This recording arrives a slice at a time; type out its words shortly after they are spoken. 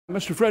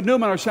Mr. Fred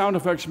Newman, our sound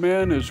effects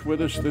man, is with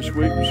us this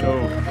week. So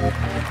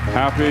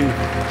happy.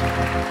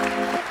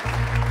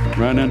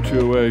 Ran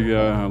into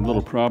a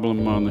little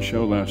problem on the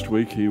show last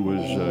week. He was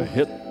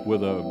hit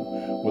with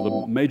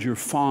a major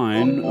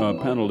fine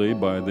penalty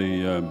by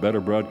the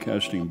Better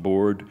Broadcasting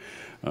Board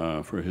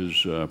for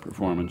his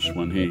performance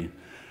when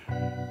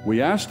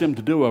we asked him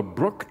to do a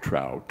brook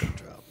trout.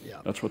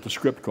 That's what the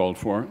script called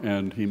for,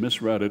 and he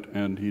misread it,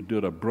 and he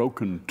did a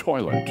broken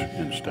toilet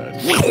instead,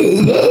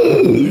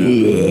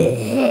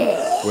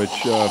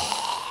 which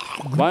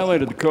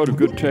violated the code of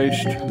good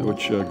taste,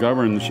 which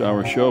governs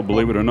our show,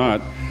 believe it or not.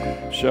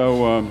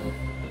 So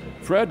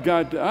Fred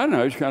got, I don't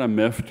know, he's kind of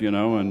miffed, you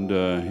know, and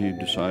he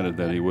decided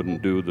that he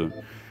wouldn't do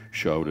the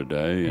show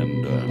today,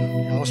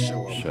 and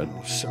said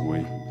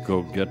we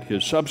go get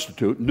his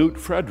substitute. Newt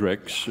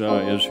Fredericks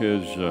is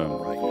his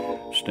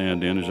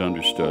stand-in, his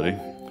understudy.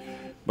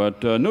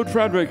 But Newt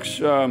Fredericks,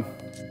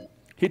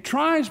 he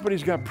tries, but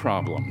he's got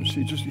problems.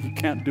 He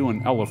can't do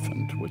an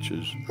elephant, which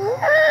is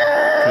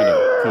kind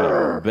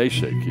of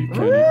basic. He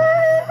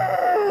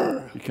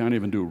can't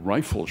even do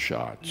rifle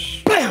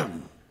shots.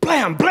 Blam,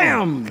 blam,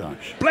 blam, oh,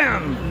 gosh.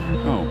 Blam.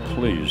 Oh,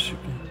 please! He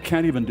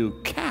can't even do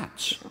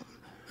cats.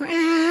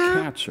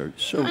 Cats are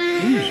so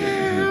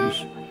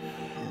easy.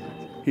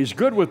 He's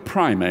good with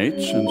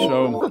primates, and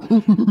so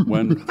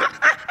when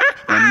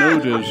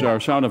Newt is our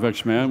sound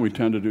effects man, we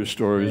tend to do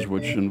stories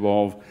which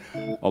involve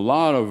a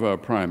lot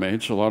of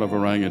primates, a lot of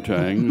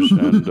orangutans,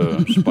 and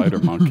spider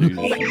monkeys,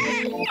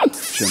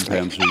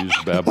 chimpanzees,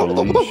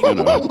 baboons, you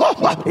know,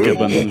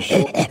 gibbons,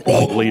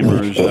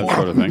 lemurs, that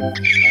sort of thing.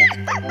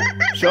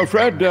 So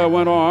Fred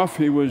went off.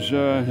 He was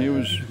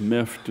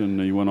miffed, and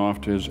he went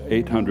off to his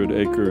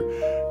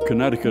 800-acre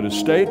Connecticut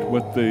estate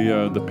with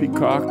the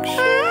peacocks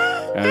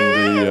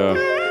and the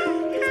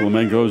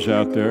flamingos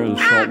out there, the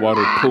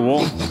saltwater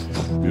pool.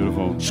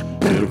 Beautiful,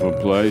 beautiful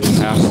place.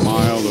 Half a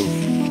mile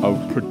of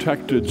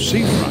protected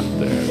seafront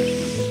there.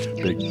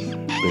 Big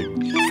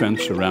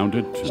fence around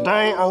it.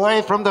 Stay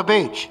away from the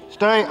beach.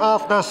 Stay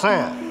off the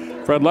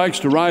sand. Fred likes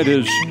to ride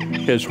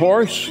his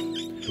horse,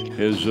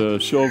 his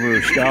silver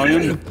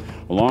stallion,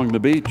 along the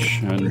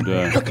beach and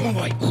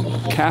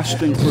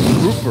casting for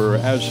grouper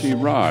as he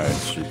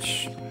rides.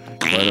 It's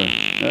quite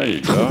there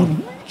you go.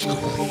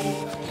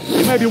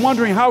 You may be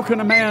wondering, how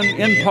can a man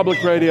in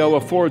public radio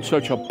afford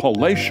such a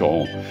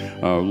palatial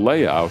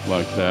layout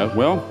like that?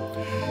 Well,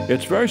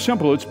 it's very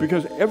simple. It's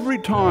because every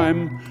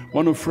time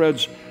one of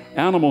Fred's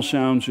animal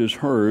sounds is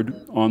heard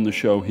on the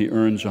show, he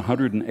earns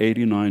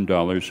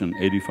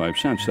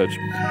 $189.85. That's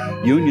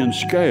union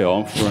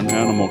scale for an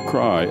animal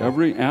cry.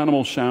 Every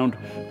animal sound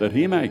that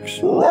he makes,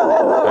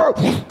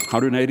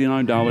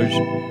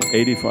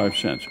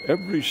 $189.85.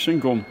 Every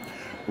single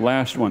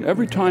last one.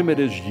 Every time it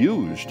is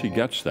used, he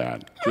gets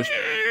that. Just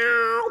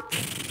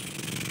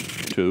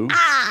 2,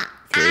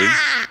 3,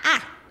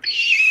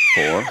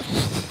 4, 5,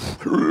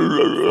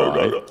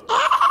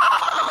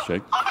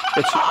 6.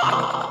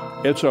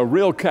 It's a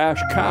real cash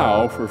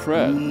cow for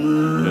Fred.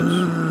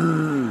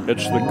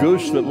 It's the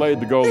goose that laid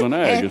the golden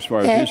egg, as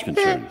far as he's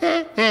concerned.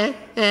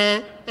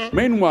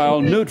 Meanwhile,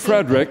 Newt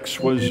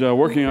Fredericks was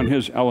working on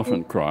his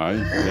elephant cry,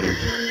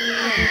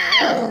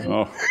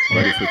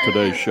 ready for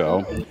today's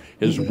show.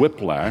 His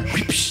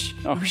whiplash.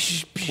 Oh,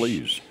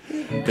 please.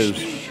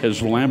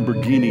 His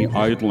Lamborghini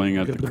idling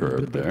at the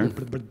curb there.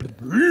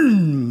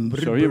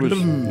 So he was.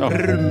 Oh,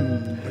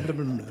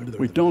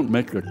 we don't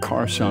make the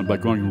car sound by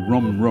going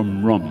rum,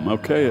 rum, rum.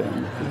 Okay,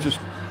 just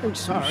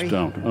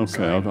don't.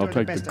 Okay, I'll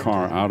take the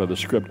car out of the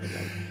script.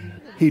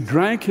 He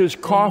drank his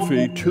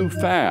coffee too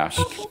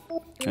fast,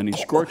 and he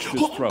scorched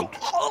his throat,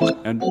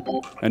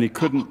 and he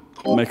couldn't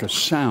make a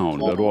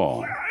sound at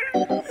all.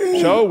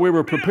 So we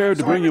were prepared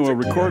to bring you a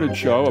recorded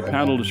show, a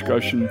panel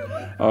discussion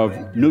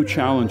of new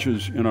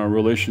challenges in our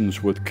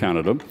relations with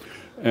Canada.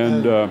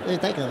 And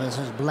think of us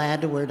as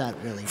glad we're not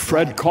really.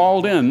 Fred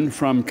called in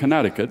from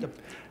Connecticut,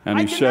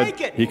 and he said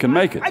he can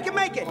make it. I can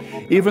make it.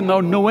 Even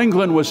though New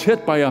England was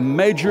hit by a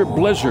major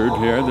blizzard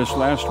here this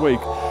last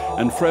week,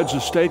 and Fred's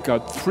estate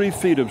got 3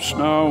 feet of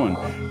snow, and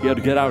he had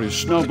to get out his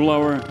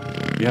snowblower.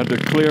 He had to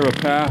clear a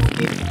path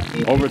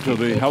over to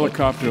the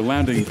helicopter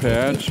landing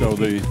pad so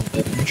the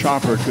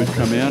chopper could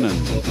come in and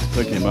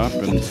pick him up.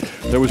 And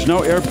there was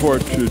no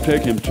airport to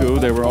take him to.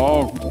 They were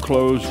all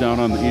closed down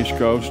on the East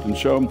Coast. And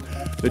so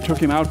they took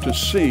him out to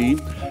sea,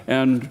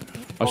 and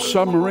a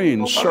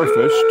submarine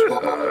surfaced,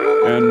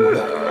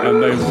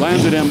 and they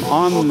landed him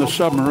on the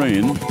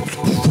submarine,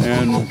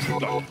 and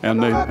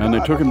they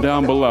took him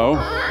down below.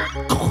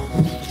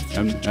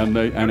 And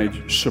they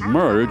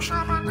submerged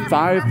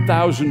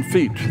 5,000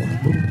 feet.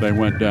 They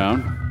went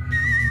down.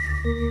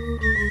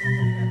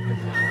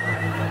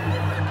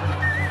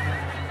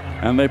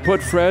 And they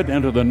put Fred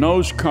into the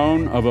nose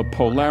cone of a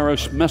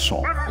Polaris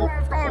missile. 3,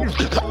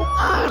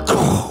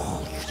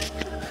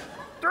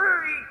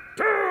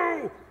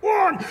 2,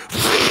 1.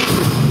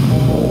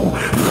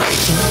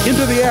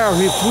 Into the air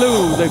he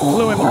flew. They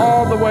flew him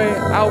all the way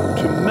out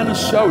to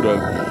Minnesota,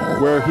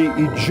 where he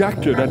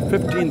ejected at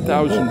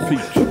 15,000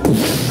 feet.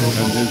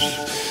 And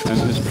and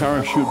his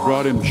parachute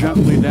brought him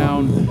gently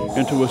down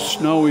into a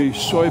snowy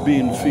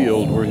soybean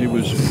field where he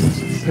was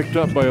picked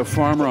up by a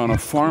farmer on a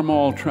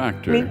farm-all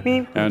tractor.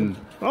 And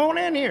On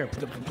in here.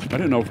 I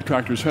didn't know if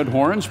tractors had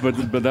horns, but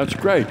that's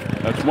great.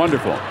 That's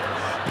wonderful.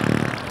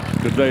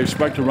 Did they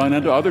expect to run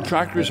into other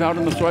tractors out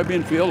in the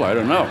soybean field? I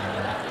don't know.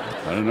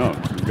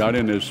 He got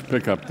in his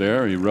pickup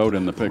there. He rode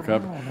in the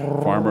pickup.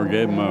 Farmer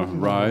gave him a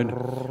ride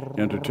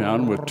into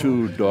town with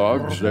 2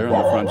 dogs there in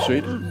the front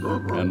seat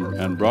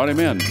and brought him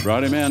in.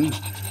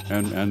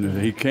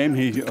 And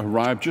he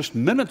arrived just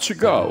minutes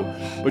ago.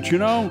 But you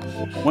know,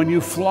 when you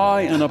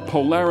fly in a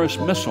Polaris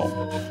missile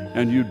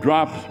and you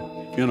drop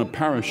in a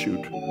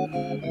parachute,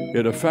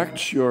 it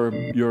affects your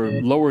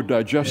lower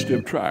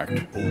digestive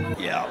tract.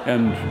 Yeah.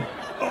 And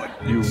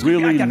you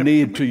really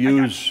need to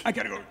use I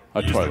gotta go.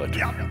 a toilet.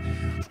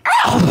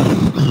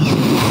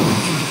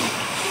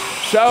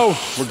 So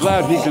we're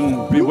glad he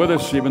can be with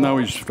us, even though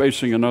he's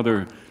facing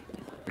another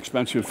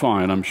expensive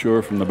fine, I'm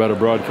sure, from the Better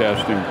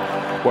Broadcasting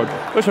Board.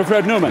 Mr.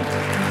 Fred Newman.